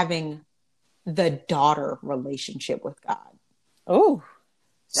having the daughter relationship with God. Oh,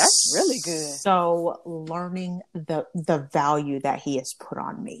 that's really good. So learning the value that he has put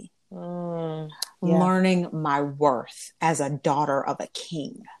on me. Learning my worth as a daughter of a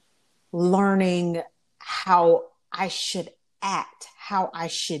king. Learning how I should act, how I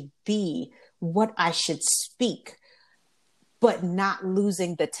should be, what I should speak, but not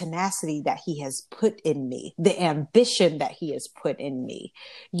losing the tenacity that he has put in me, the ambition that he has put in me,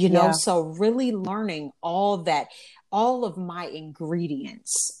 you know? So really learning all of my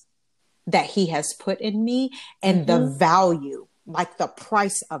ingredients that he has put in me and the value, like the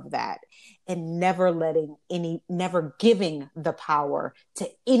price of that, and never giving the power to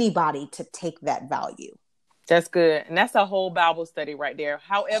anybody to take that value. That's good. And that's a whole Bible study right there.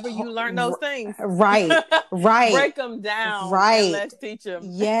 However you learn those things. Right. Break them down. Right. And let's teach them.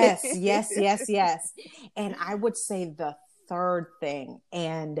 Yes. And I would say the third thing,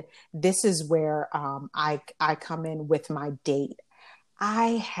 and this is where I come in with my date.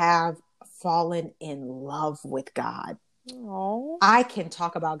 I have fallen in love with God. Aww. I can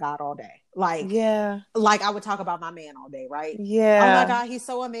talk about God all day. Like I would talk about my man all day, right? Yeah. Oh my God, he's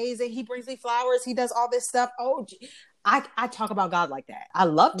so amazing. He brings me flowers. He does all this stuff. Oh, I talk about God like that. I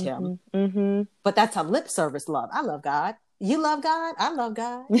loved him, but that's a lip service love. I love God. You love God. I love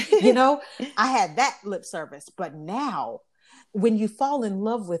God. You know, I had that lip service, but now when you fall in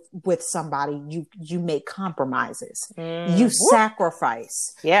love with somebody, you make compromises, you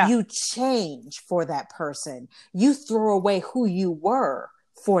sacrifice, you change for that person, you throw away who you were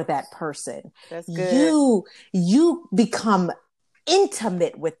for that person. That's good. You become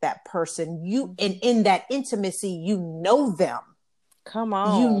intimate with that person. And in that intimacy, you know them. Come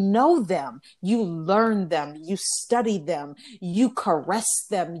on. You know them, you learn them, you study them, you caress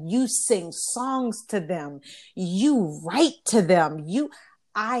them, you sing songs to them, you write to them.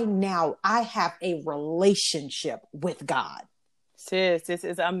 I have a relationship with God. Sis, this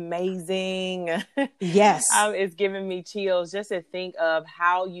is amazing. Yes. It's giving me chills just to think of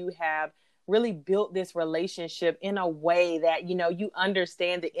how you have really built this relationship in a way that, you know, you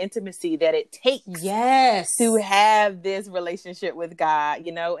understand the intimacy that it takes to have this relationship with God,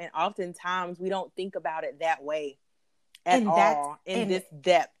 you know, and oftentimes we don't think about it that way. at all in this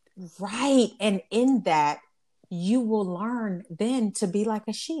depth. Right. And in that, you will learn then to be like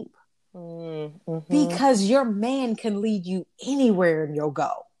a sheep. Mm-hmm. Because your man can lead you anywhere you'll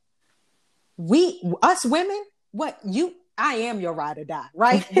go. Us women, I am your ride or die,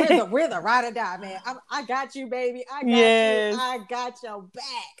 right? We're the ride or die, man. I got you, baby. I got you. I got your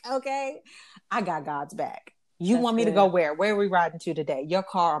back. Okay. I got God's back. You want me to go where? Where are we riding to today? Your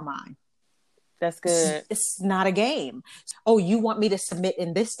car or mine? That's good. It's not a game. Oh, you want me to submit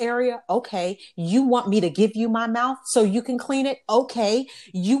in this area? Okay. You want me to give you my mouth so you can clean it? Okay.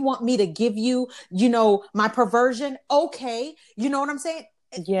 You want me to give you, my perversion? Okay. You know what I'm saying?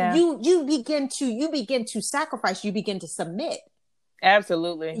 Yeah. You begin to sacrifice. You begin to submit.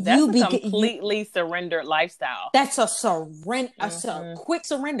 Absolutely. That's a completely surrendered lifestyle. That's a surrender, a quick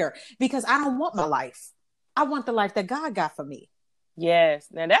surrender, because I don't want my life. I want the life that God got for me. Yes.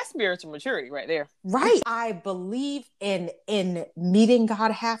 Now that's spiritual maturity right there. Right. I believe in meeting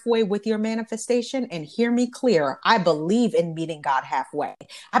God halfway with your manifestation, and hear me clear. I believe in meeting God halfway.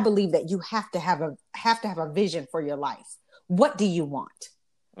 I believe that you have to have a vision for your life. What do you want?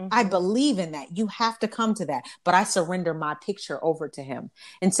 Mm-hmm. I believe in that. You have to come to that. But I surrender my picture over to him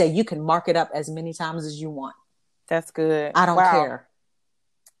and say, you can mark it up as many times as you want. That's good. I don't care.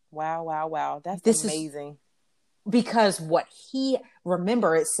 Wow. That's amazing. Because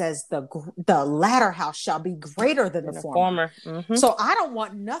remember, it says the latter house shall be greater than the former. Mm-hmm. So I don't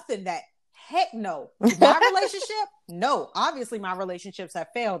want nothing that, heck no. My relationship? No. Obviously my relationships have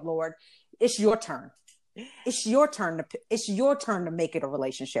failed, Lord. It's your turn. It's your turn to make it a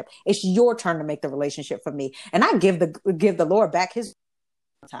relationship. It's your turn to make the relationship for me. And I give the Lord back his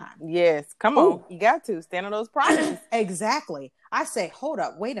time. Yes. Come on. You got to stand on those promises. Exactly. I say, hold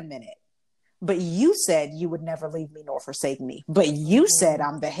up, wait a minute. But you said you would never leave me nor forsake me. But you said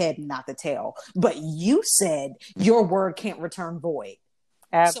I'm the head and not the tail. But you said your word can't return void.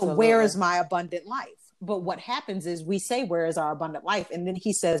 Absolutely. So where is my abundant life? But what happens is we say, where is our abundant life? And then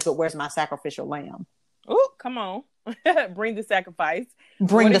he says, but where's my sacrificial lamb? Oh, come on. Bring the sacrifice.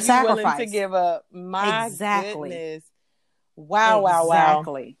 Bring the sacrifice. Willing to give up? My goodness. Wow.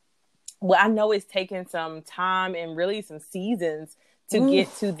 Exactly. Well, I know it's taken some time and really some seasons to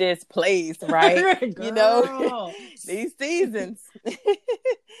get to this place, right? These seasons. Yes.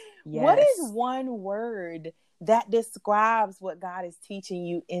 What is one word that describes what God is teaching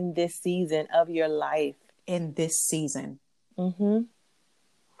you in this season of your life? In this season. Mm-hmm.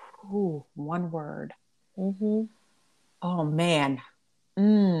 Ooh, one word. Mm-hmm. Oh man.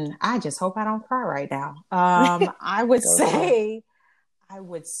 I just hope I don't cry right now. I would say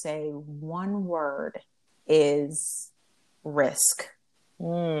one word is risk.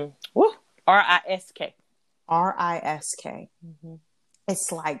 Woo. R-I-S-K. R-I-S-K. Mm-hmm.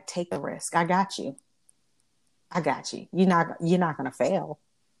 It's like, take the risk. I got you. You're not going to fail.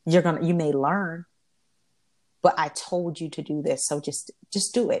 You may learn, but I told you to do this. So just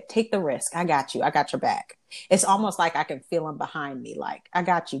do it. Take the risk. I got you. I got your back. It's almost like I can feel him behind me. Like, I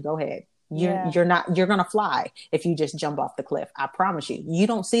got you. Go ahead. You're going to fly if you just jump off the cliff. I promise you. You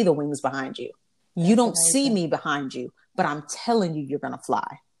don't see the wings behind you. You don't see me behind you, but I'm telling you, you're going to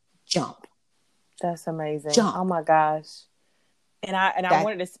fly. Jump. That's amazing. Jump. Oh my gosh. And I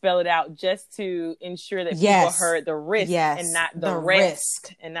wanted to spell it out just to ensure that people heard the risk and not the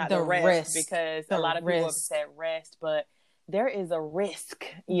rest. And not the rest, because a lot of people have said rest, but there is a risk,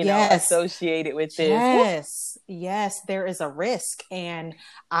 associated with this. Yes, there is a risk. And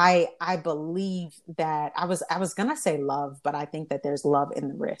I believe that I was going to say love, but I think that there's love in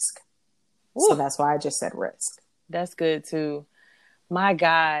the risk. Ooh. So that's why I just said risk. That's good too. My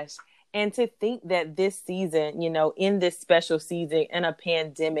gosh. And to think that this season, in this special season, in a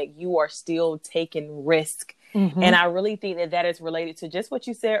pandemic, you are still taking risk. Mm-hmm. And I really think that is related to just what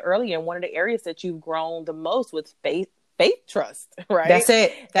you said earlier. In one of the areas that you've grown the most with faith trust, right? That's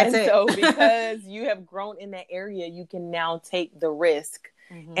it. So because you have grown in that area, you can now take the risk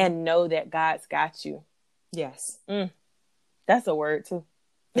and know that God's got you. Yes. That's a word too.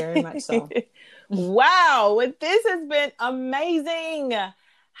 Very much so. Wow. Well, this has been amazing.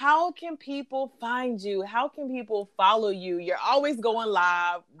 How can people find you? How can people follow you? You're always going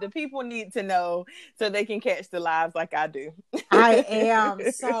live. The people need to know so they can catch the lives like I do. I am.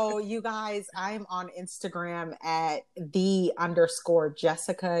 So you guys, I'm on Instagram at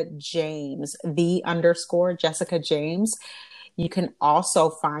 _Jessica James, _Jessica James. You can also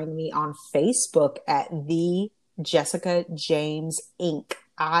find me on Facebook at the Jessica James Inc.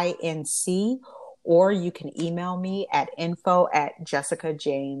 INC. Or you can email me at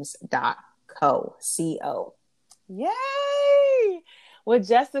info@jessicajames.co. Yay! Well,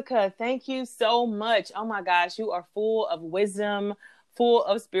 Jessica, thank you so much. Oh my gosh, you are full of wisdom, full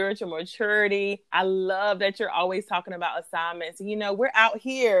of spiritual maturity. I love that you're always talking about assignments. You know, we're out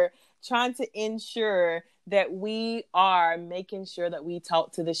here trying to ensure that we are making sure that we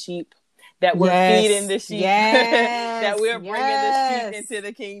talk to the sheep, that we're feeding Yes, the sheep, that yes, we're bringing the sheep yes, into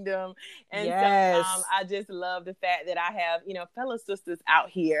the kingdom. And so yes, I just love the fact that I have, fellow sisters out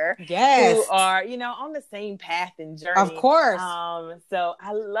here who yes, are, on the same path and of journey. course. So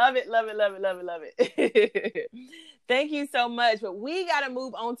I love it, love it, love it, love it, love it. Thank you so much. But we got to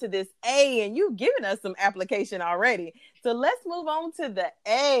move on to this A, and you've given us some application already. So let's move on to the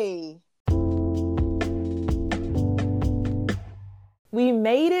A. We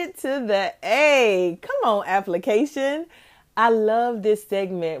made it to the A. Come on, application. I love this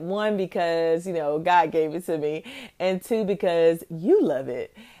segment. One, because, God gave it to me. And two, because you love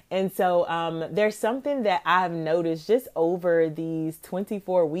it. And so there's something that I've noticed just over these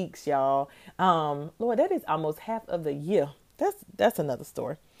 24 weeks, y'all. Lord, that is almost half of the year. That's another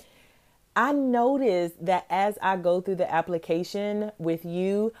story. I noticed that as I go through the application with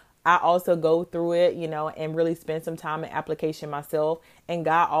you, I also go through it, and really spend some time in application myself. And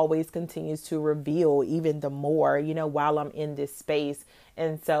God always continues to reveal even the more, while I'm in this space.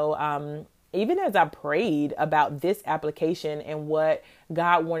 And so, even as I prayed about this application and what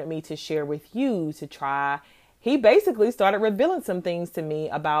God wanted me to share with you to try, He basically started revealing some things to me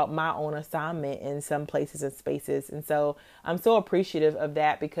about my own assignment in some places and spaces. And so I'm so appreciative of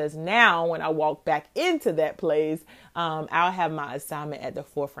that, because now when I walk back into that place, I'll have my assignment at the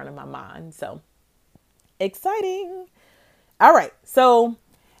forefront of my mind. So exciting. All right. So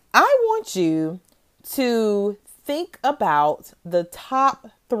I want you to think about the top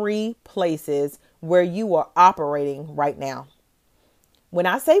 3 places where you are operating right now. When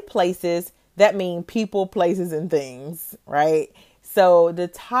I say places, that means people, places, and things, right? So the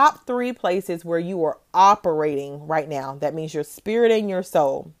top 3 places where you are operating right now, that means your spirit and your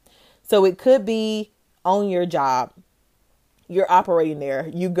soul. So it could be on your job. You're operating there.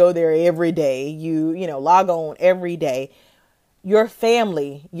 You go there every day. You log on every day. Your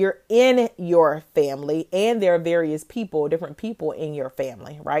family, you're in your family, and there are various people, different people in your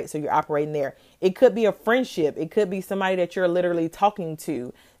family, right? So you're operating there. It could be a friendship. It could be somebody that you're literally talking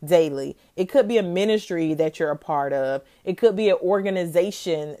to daily. It could be a ministry that you're a part of. It could be an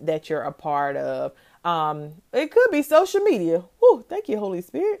organization that you're a part of. It could be social media. Whew, thank you, Holy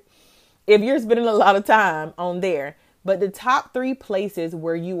Spirit. If you're spending a lot of time on there. But the top 3 places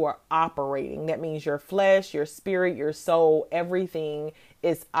where you are operating, that means your flesh, your spirit, your soul, everything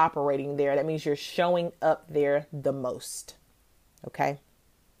is operating there. That means you're showing up there the most. Okay.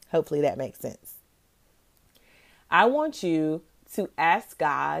 Hopefully that makes sense. I want you to ask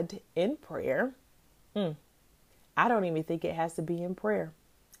God in prayer. I don't even think it has to be in prayer.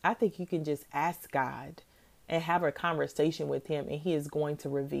 I think you can just ask God and have a conversation with Him, and He is going to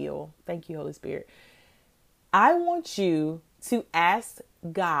reveal. Thank you, Holy Spirit. I want you to ask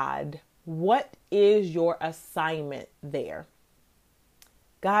God, what is your assignment there?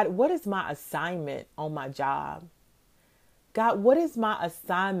 God, what is my assignment on my job? God, what is my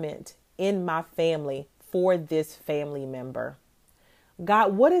assignment in my family for this family member?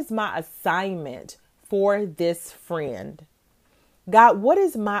 God, what is my assignment for this friend? God, what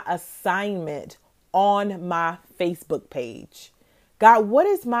is my assignment on my Facebook page? God, what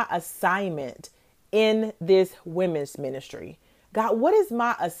is my assignment in this women's ministry? God, what is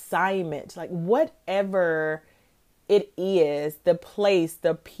my assignment? Like, whatever it is, the place,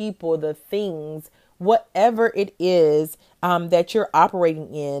 the people, the things, whatever it is that you're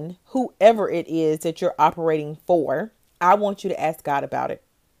operating in, whoever it is that you're operating for, I want you to ask God about it.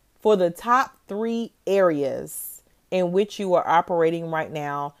 For the top 3 areas in which you are operating right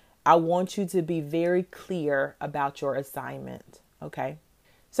now, I want you to be very clear about your assignment. Okay.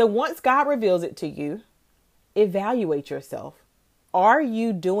 So once God reveals it to you, evaluate yourself. Are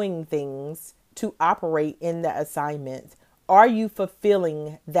you doing things to operate in that assignment? Are you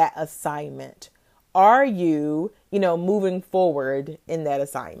fulfilling that assignment? Are you, moving forward in that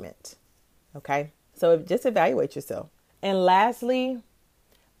assignment? Okay. So just evaluate yourself. And lastly,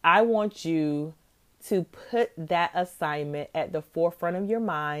 I want you to put that assignment at the forefront of your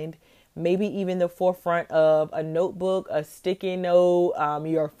mind. Maybe even the forefront of a notebook, a sticky note,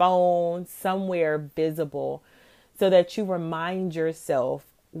 your phone, somewhere visible, so that you remind yourself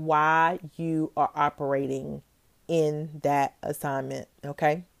why you are operating in that assignment.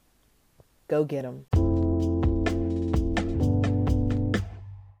 Okay? Go get them.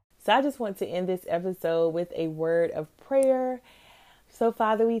 So I just want to end this episode with a word of prayer. So,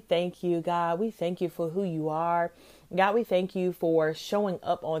 Father, we thank you, God. We thank you for who you are. God, we thank you for showing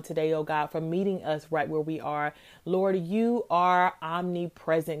up on today, oh God, for meeting us right where we are. Lord, you are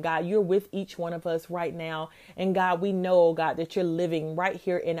omnipresent, God. You're with each one of us right now. And God, we know, oh God, that you're living right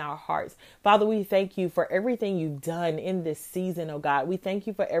here in our hearts. Father, we thank you for everything you've done in this season, oh God. We thank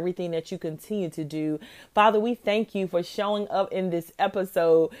you for everything that you continue to do. Father, we thank you for showing up in this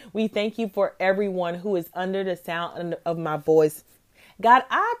episode. We thank you for everyone who is under the sound of my voice. God,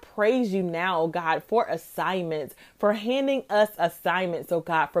 I praise you now, oh God, for assignments, for handing us assignments, oh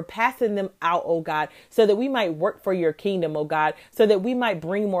God, for passing them out, oh God, so that we might work for your kingdom, oh God, so that we might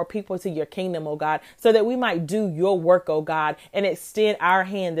bring more people to your kingdom, oh God, so that we might do your work, oh God, and extend our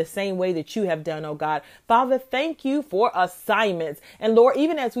hand the same way that you have done, oh God. Father, thank you for assignments. And Lord,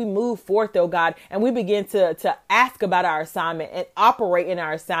 even as we move forth, oh God, and we begin to ask about our assignment and operate in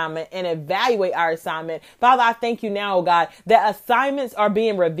our assignment and evaluate our assignment, Father, I thank you now, oh God, that assignments are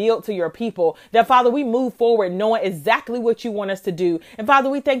being revealed to your people, that Father, we move forward knowing exactly what you want us to do. And Father,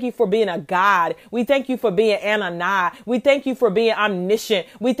 we thank you for being a God. We thank you for being Anani. We thank you for being omniscient.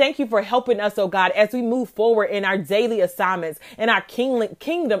 We thank you for helping us, oh God, as we move forward in our daily assignments and our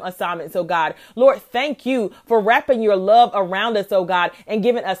kingdom assignments, oh God. Lord, thank you for wrapping your love around us, oh God, and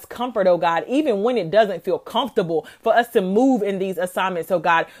giving us comfort, oh God, even when it doesn't feel comfortable for us to move in these assignments, oh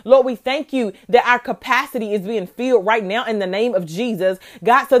God. Lord, we thank you that our capacity is being filled right now in the name of Jesus,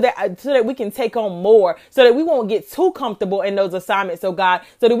 God, so that we can take on more, so that we won't get too comfortable in those assignments, oh God,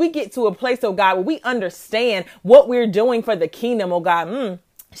 so that we get to a place, oh God, where we understand what we're doing for the kingdom, oh God. Lord,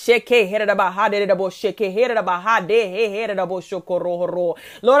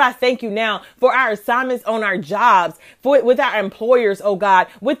 I thank you now for our assignments on our jobs, with our employers, oh God,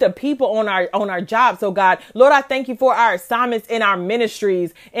 with the people on our jobs, oh God. Lord, I thank you for our assignments in our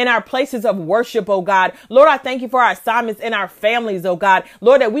ministries, in our places of worship, oh God. Lord, I thank you for our assignments in our families, oh God.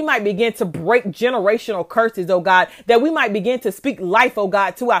 Lord, that we might begin to break generational curses, oh God, that we might begin to speak life, oh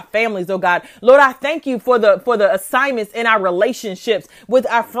God, to our families, oh God. Lord, I thank you for the assignments in our relationships with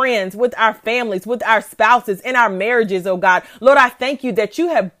our friends, with our families, with our spouses, in our marriages, oh God. Lord, I thank you that you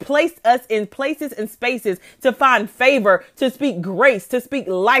have placed us in places and spaces to find favor, to speak grace, to speak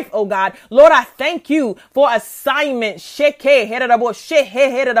life, oh God. Lord, I thank you for assignment.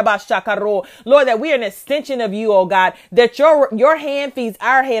 Lord, that we are an extension of you, oh God, that your hand feeds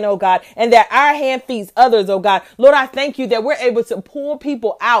our hand, oh God, and that our hand feeds others, oh God. Lord, I thank you that we're able to pull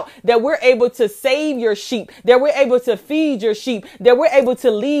people out, that we're able to save your sheep, that we're able to feed your sheep, that we're able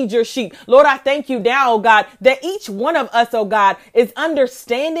to lead your sheep. Lord, I thank you now, oh God, that each one of us, oh God, is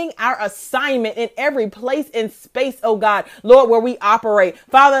understanding our assignment in every place and space, oh God, Lord, where we operate.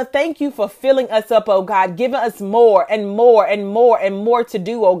 Father, thank you for filling us up, oh God, giving us more and more and more and more to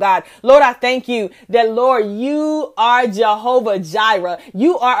do, oh God. Lord, I thank you that, Lord, you are Jehovah Jireh.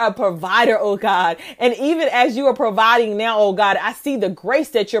 You are a provider, oh God. And even as you are providing now, oh God, I see the grace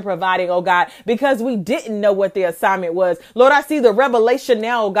that you're providing, oh God, because we didn't know what the assignment was. Lord, I see the revelation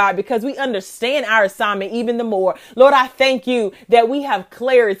now, oh God, because we understand our assignment even the more. Lord, I thank you that we have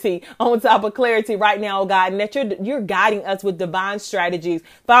clarity on top of clarity right now, oh God, and that you're guiding us with divine strategies.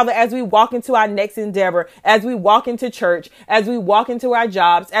 Father, as we walk into our next endeavor, as we walk into church, as we walk into our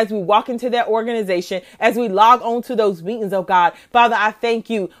jobs, as we walk into that organization, as we log on to those meetings, oh God, Father, I thank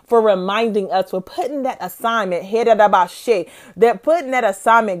you for reminding us, for putting that assignment, putting that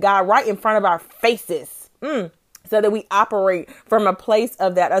assignment, God, right in front of our faces. So that we operate from a place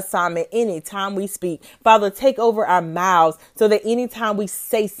of that assignment anytime we speak. Father, take over our mouths so that anytime we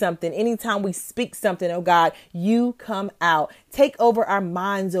say something, anytime we speak something, oh God, you come out. Take over our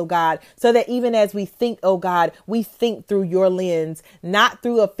minds, oh God, so that even as we think, oh God, we think through your lens, not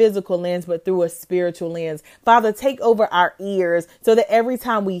through a physical lens, but through a spiritual lens. Father, take over our ears so that every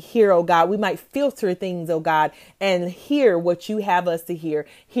time we hear, oh God, we might filter things, oh God, and hear what you have us to hear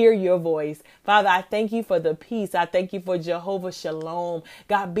your voice. Father, I thank you for the peace. I thank you for Jehovah Shalom.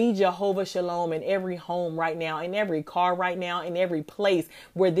 God, be Jehovah Shalom in every home right now, in every car right now, in every place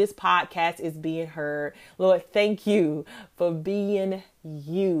where this podcast is being heard. Lord, thank you for being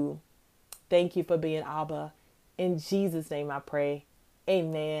you. Thank you for being Abba. In Jesus' name I pray.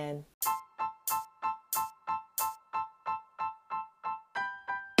 Amen.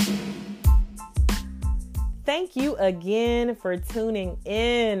 Thank you again for tuning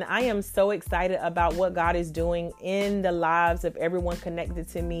in. I am so excited about what God is doing in the lives of everyone connected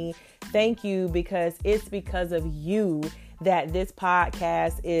to me. Thank you, because it's because of you that this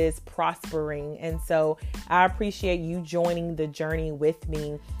podcast is prospering. And so I appreciate you joining the journey with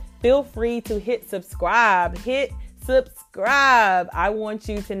me. Feel free to hit subscribe. I want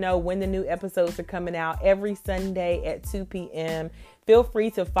you to know when the new episodes are coming out every Sunday at 2 p.m. Feel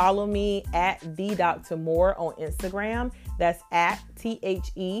free to follow me at the Dr. Moore on Instagram. That's at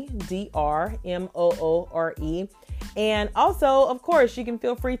THEDRMOORE. And also, of course, you can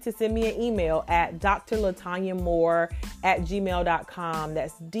feel free to send me an email at drlatanyamore@gmail.com.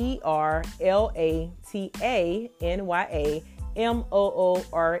 That's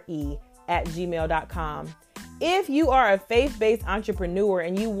DRLATANYAMOORE@gmail.com. If you are a faith-based entrepreneur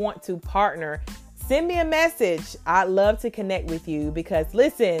and you want to partner, send me a message. I'd love to connect with you because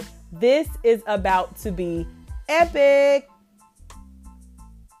listen, this is about to be epic.